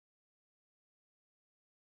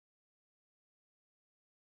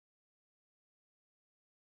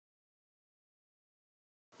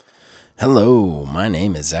Hello, my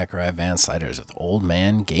name is Zachariah Van Sliders with Old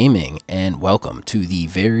Man Gaming, and welcome to the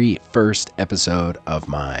very first episode of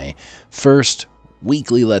my first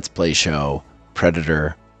weekly Let's Play show,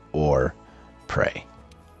 Predator or Prey.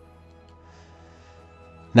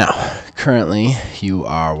 Now, currently you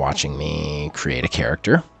are watching me create a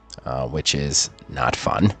character, which is not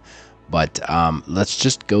fun, but let's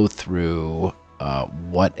just go through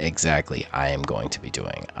what exactly I am going to be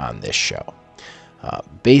doing on this show.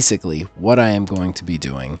 Basically, what I am going to be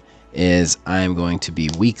doing is I am going to be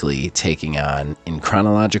weekly taking on, in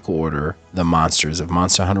chronological order, the monsters of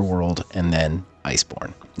Monster Hunter World and then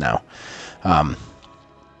Iceborne. Now,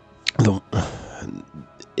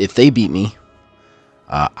 if they beat me,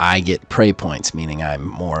 I get prey points, meaning I'm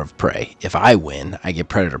more of prey. If I win, I get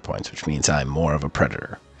predator points, which means I'm more of a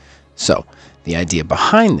predator. So, the idea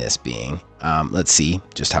behind this being, let's see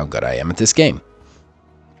just how good I am at this game.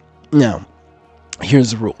 Now,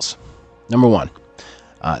 here's the rules. Number one,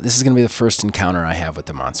 this is going to be the first encounter I have with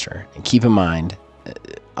the monster. And keep in mind,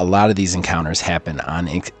 a lot of these encounters happen on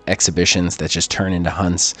exhibitions that just turn into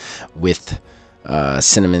hunts with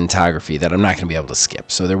cinematography that I'm not going to be able to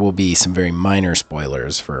skip. So there will be some very minor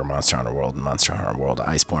spoilers for Monster Hunter World and Monster Hunter World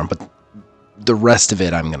Iceborne, but the rest of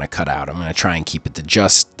it I'm going to cut out. I'm going to try and keep it to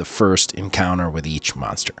just the first encounter with each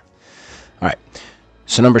monster. All right.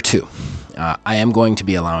 So number two, I am going to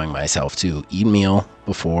be allowing myself to eat a meal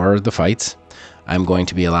before the fights. I'm going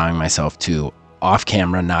to be allowing myself to, off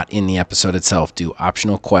camera, not in the episode itself, do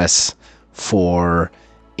optional quests for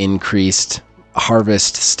increased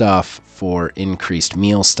harvest stuff, for increased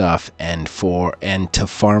meal stuff, and to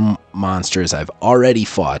farm monsters I've already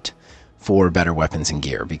fought for better weapons and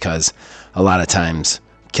gear, because a lot of times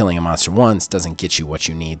killing a monster once doesn't get you what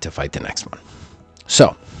you need to fight the next one.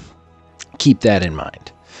 So keep that in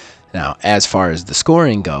mind. Now, as far as the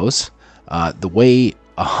scoring goes, the way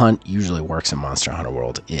a hunt usually works in Monster Hunter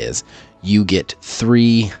World is you get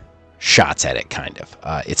 3 shots at it, kind of.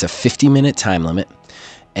 It's a 50-minute time limit,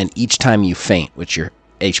 and each time you faint, which your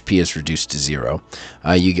HP is reduced to 0,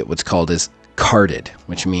 you get what's called as carted,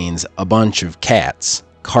 which means a bunch of cats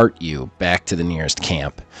cart you back to the nearest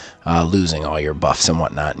camp, losing all your buffs and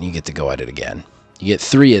whatnot, and you get to go at it again. You get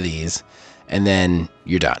 3 of these, and then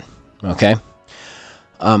you're done. Okay?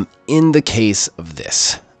 In the case of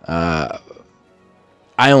this, I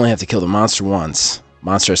only have to kill the monster once.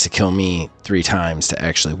 Monster has to kill me 3 times to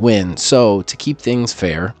actually win. So, to keep things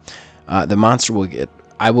fair, the monster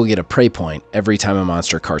I will get a prey point every time a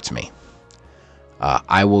monster carts me.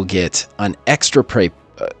 I will get an extra prey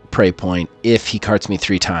point if he carts me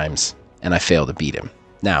 3 times and I fail to beat him.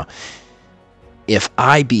 Now, if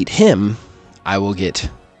I beat him, I will get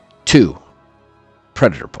 2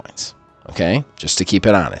 predator points. Okay, just to keep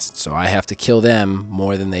it honest. So I have to kill them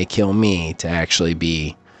more than they kill me to actually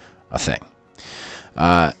be a thing.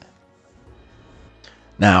 Now,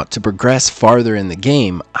 to progress farther in the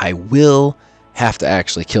game, I will have to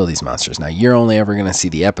actually kill these monsters. Now, you're only ever going to see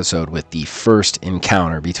the episode with the first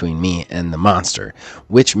encounter between me and the monster,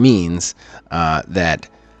 which means that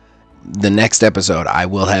the next episode I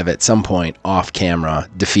will have at some point off camera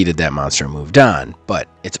defeated that monster and moved on. But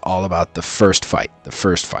it's all about the first fight. The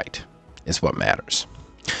first fight is what matters.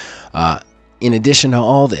 In addition to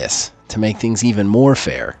all this, to make things even more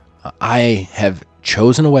fair, I have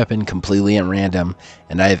chosen a weapon completely at random,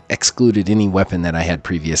 and I have excluded any weapon that I had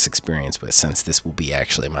previous experience with, since this will be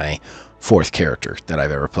actually my 4th character that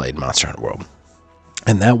I've ever played in Monster Hunter World.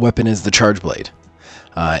 And that weapon is the Charge Blade.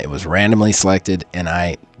 It was randomly selected, and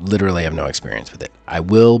I literally have no experience with it. I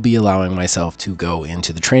will be allowing myself to go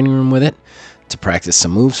into the training room with it to practice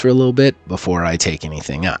some moves for a little bit before I take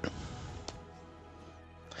anything on.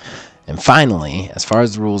 And finally, as far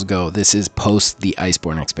as the rules go, this is post the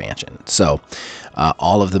Iceborne expansion. So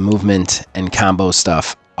all of the movement and combo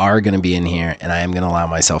stuff are going to be in here, and I am going to allow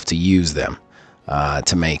myself to use them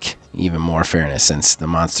to make even more fairness, since the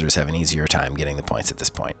monsters have an easier time getting the points at this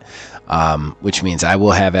point. Which means I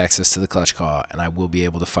will have access to the Clutch Claw, and I will be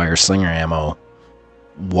able to fire slinger ammo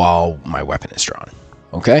while my weapon is drawn.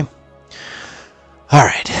 Okay?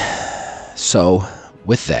 Alright. So,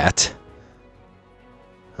 with that...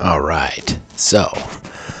 Alright, so,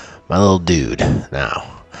 my little dude.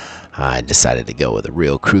 Now, I decided to go with a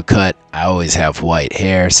real crew cut. I always have white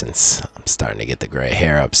hair, since I'm starting to get the gray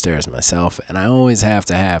hair upstairs myself, and I always have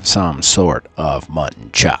to have some sort of mutton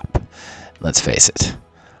chop. Let's face it,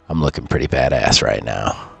 I'm looking pretty badass right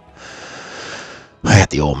now. I got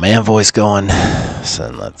the old man voice going, so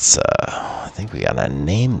let's, I think we gotta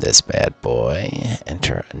name this bad boy.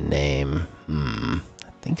 Enter a name. I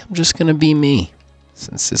think I'm just gonna be me.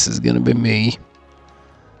 Since this is going to be me,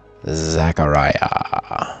 Zachariah.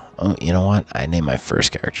 Oh, you know what? I named my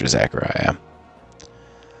first character Zachariah.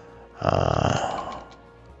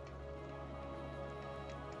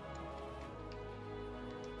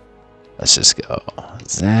 Let's just go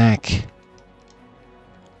Zach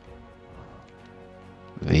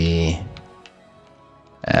V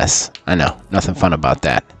S. I know, nothing fun about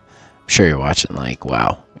that. I'm sure you're watching like,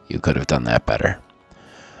 wow, you could have done that better.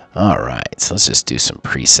 Alright, so let's just do some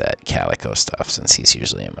preset Calico stuff since he's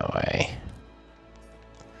usually in my way.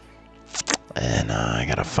 And I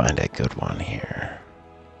gotta find a good one here.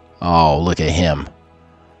 Oh, look at him.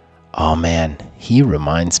 Oh man, he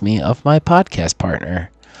reminds me of my podcast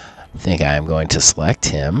partner. I think I'm going to select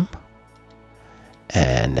him.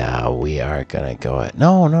 And we are going to go at...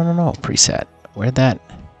 No. Preset. Where'd that...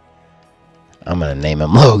 I'm going to name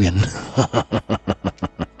him Logan.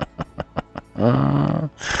 Oh,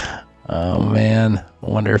 man. I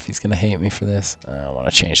wonder if he's going to hate me for this. I want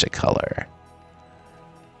to change the color.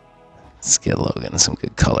 Let's get Logan some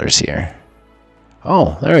good colors here.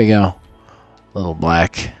 Oh, there we go. Little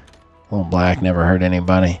black. Little black never hurt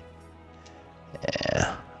anybody.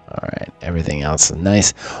 Yeah. Alright, everything else is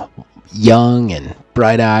nice. Young and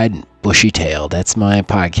bright-eyed and bushy-tailed. That's my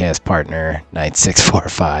podcast partner,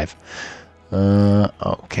 Knight645.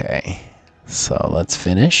 Okay. So let's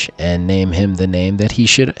finish and name him the name that he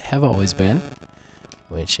should have always been,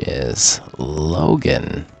 which is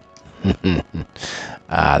Logan.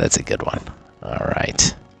 That's a good one.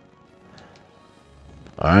 Alright.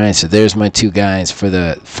 Alright, so there's my two guys for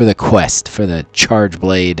the quest, for the Charge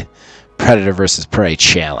Blade Predator versus Prey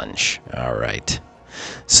challenge. Alright.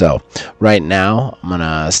 So, right now, I'm going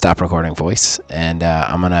to stop recording voice, and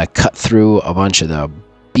I'm going to cut through a bunch of the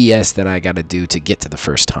BS that I got to do to get to the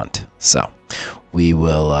first hunt. So, we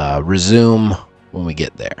will resume when we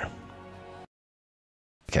get there.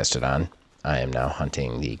 Cast it on. I am now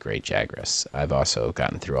hunting the Great Jagras. I've also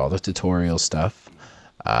gotten through all the tutorial stuff.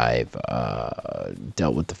 I've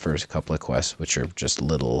dealt with the first couple of quests, which are just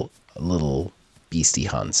little beastie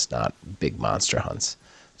hunts, not big monster hunts.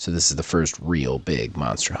 So this is the first real big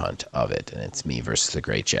monster hunt of it, and it's me versus the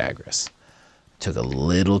Great Jagras. Took a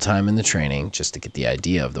little time in the training just to get the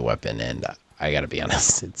idea of the weapon, and I gotta be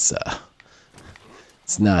honest, it's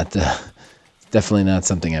not definitely not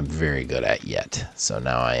something I'm very good at yet. So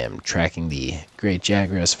now I am tracking the Great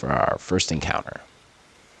Jagras for our first encounter.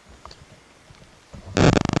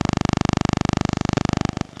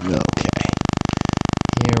 Okay,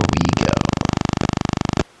 here we go.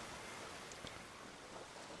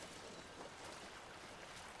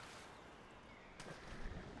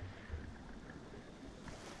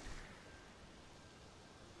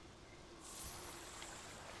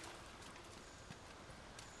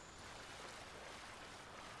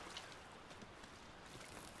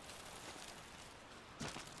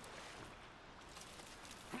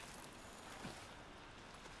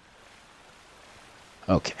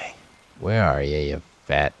 Okay, where are you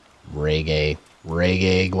fat reggae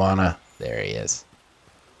iguana? There he is.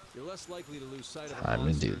 You're less likely to lose sight of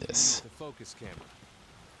Time to do this. the focus camera.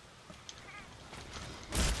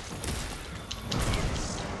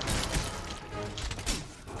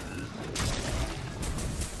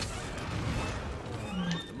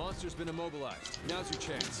 The monster's been immobilized. Now's your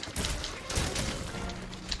chance.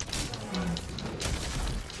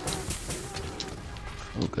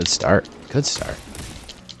 Oh, good start. Good start.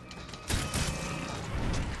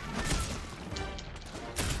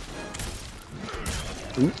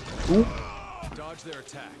 Ooh, ooh. Dodge their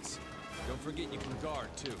attacks. Don't forget you can guard,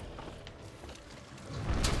 too.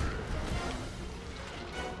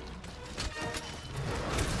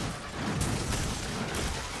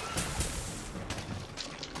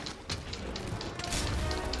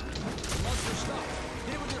 Monster, stop!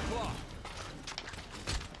 Hit it with your claw!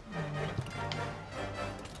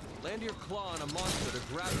 Land your claw on a monster to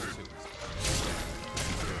grab it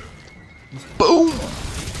to. Boom!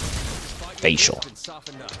 Facial.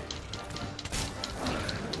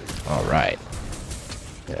 All right.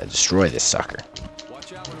 Gotta destroy this sucker.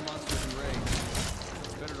 Watch out when a monster's enraged.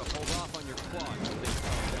 It's better to hold off on your claw until they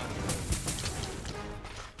calm down.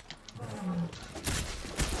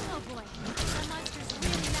 Oh boy, that monster's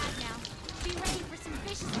really mad now. Be ready for some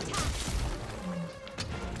vicious attacks.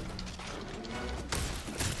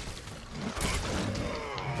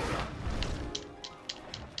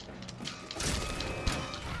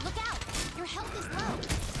 Look out! Your health is low.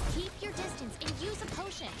 Keep your distance and use a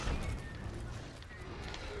potion.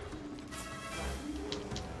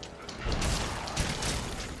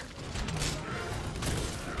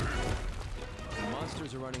 The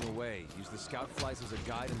monsters are running away. Use the scout flies as a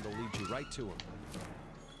guide and they'll lead you right to them.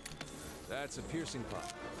 That's a piercing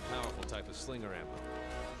pot, a powerful type of slinger ammo.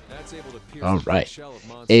 That's able to pierce All the right. shell of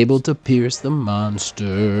monsters. Able to pierce the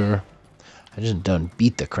monster. I just done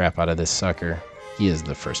beat the crap out of this sucker. He is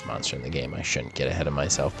the first monster in the game. I shouldn't get ahead of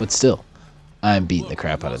myself, but still, I'm beating the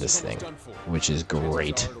crap out of this thing, which is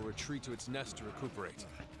great. It'll retreat to its nest to recuperate.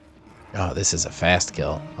 Oh, this is a fast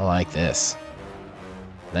kill. I like this.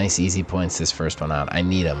 Nice easy points this first one out. I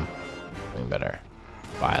need them. We better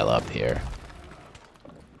file up here.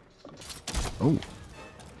 Ooh.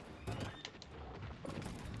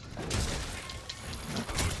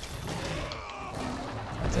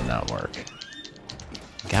 That did not work.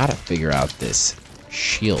 Gotta figure out this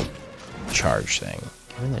shield charge thing.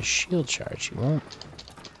 Give me the shield charge. You won't.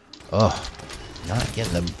 Oh, not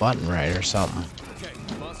getting the button right or something. Okay,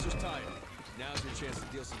 the monster's tired. Now's your chance to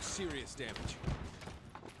deal some serious damage.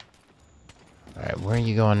 Alright, where are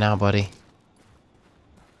you going now, buddy?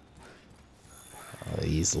 Oh,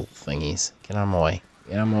 these little thingies. Get out of my way.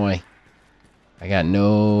 Get out of my way. I got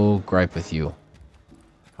no gripe with you.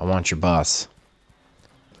 I want your boss.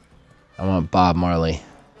 I want Bob Marley.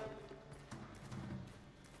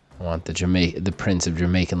 I want the Prince of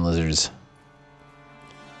Jamaican Lizards.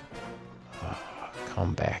 Oh,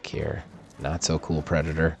 come back here. Not so cool,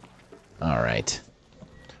 Predator. Alright.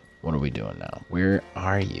 What are we doing now? Where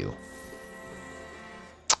are you?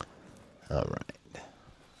 Alright.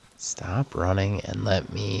 Stop running and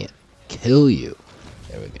let me kill you.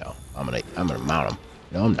 There we go. I'm gonna mount him.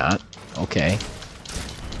 No, I'm not. Okay.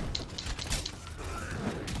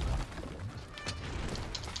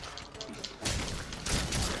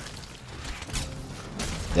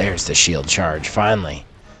 There's the shield charge, finally.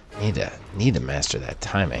 Need to master that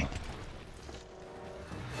timing.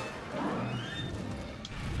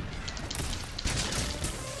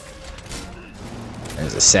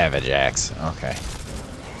 There's a savage axe. Okay.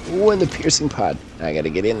 Ooh, and the piercing pod. I gotta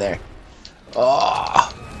get in there.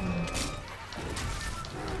 Oh!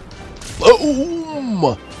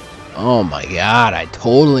 Boom! Oh my god, I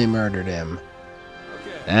totally murdered him.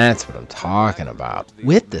 That's what I'm talking about.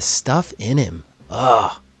 With the stuff in him.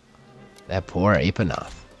 Ugh. That poor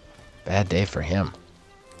Apanoth. Bad day for him.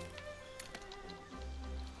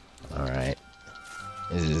 Alright.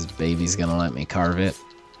 Is this baby's gonna let me carve it?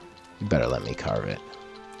 You better let me carve it.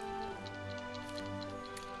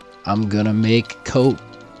 I'm gonna make a coat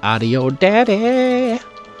out of your daddy.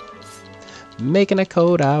 Making a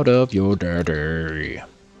coat out of your daddy.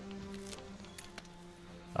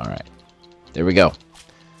 Alright. There we go.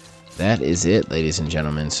 That is it, ladies and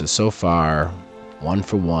gentlemen. So far, 1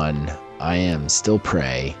 for 1. I am still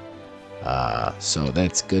prey. So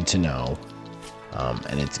that's good to know.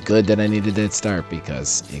 And it's good that I needed that start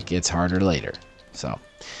because it gets harder later. So,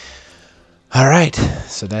 alright.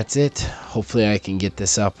 So that's it. Hopefully I can get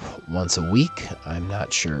this up once a week. I'm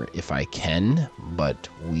not sure if I can, but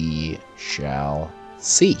we shall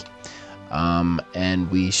see.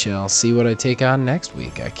 And we shall see what I take on next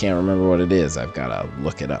week. I can't remember what it is. I've got to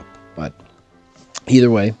look it up. But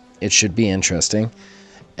either way, it should be interesting.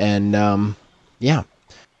 And, yeah.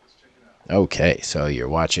 Okay, so you're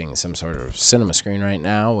watching some sort of cinema screen right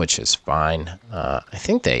now, which is fine. I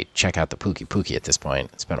think they check out the Pookie at this point.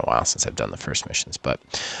 It's been a while since I've done the first missions. But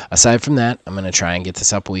aside from that, I'm going to try and get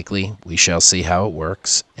this up weekly. We shall see how it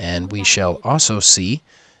works. And we shall also see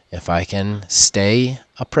if I can stay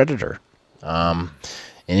a Predator.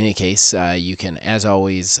 In any case, you can, as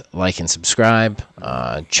always, like and subscribe.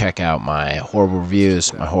 Check out my horrible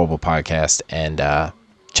reviews, my horrible podcast, and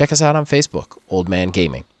check us out on Facebook, Old Man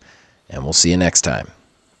Gaming. And we'll see you next time.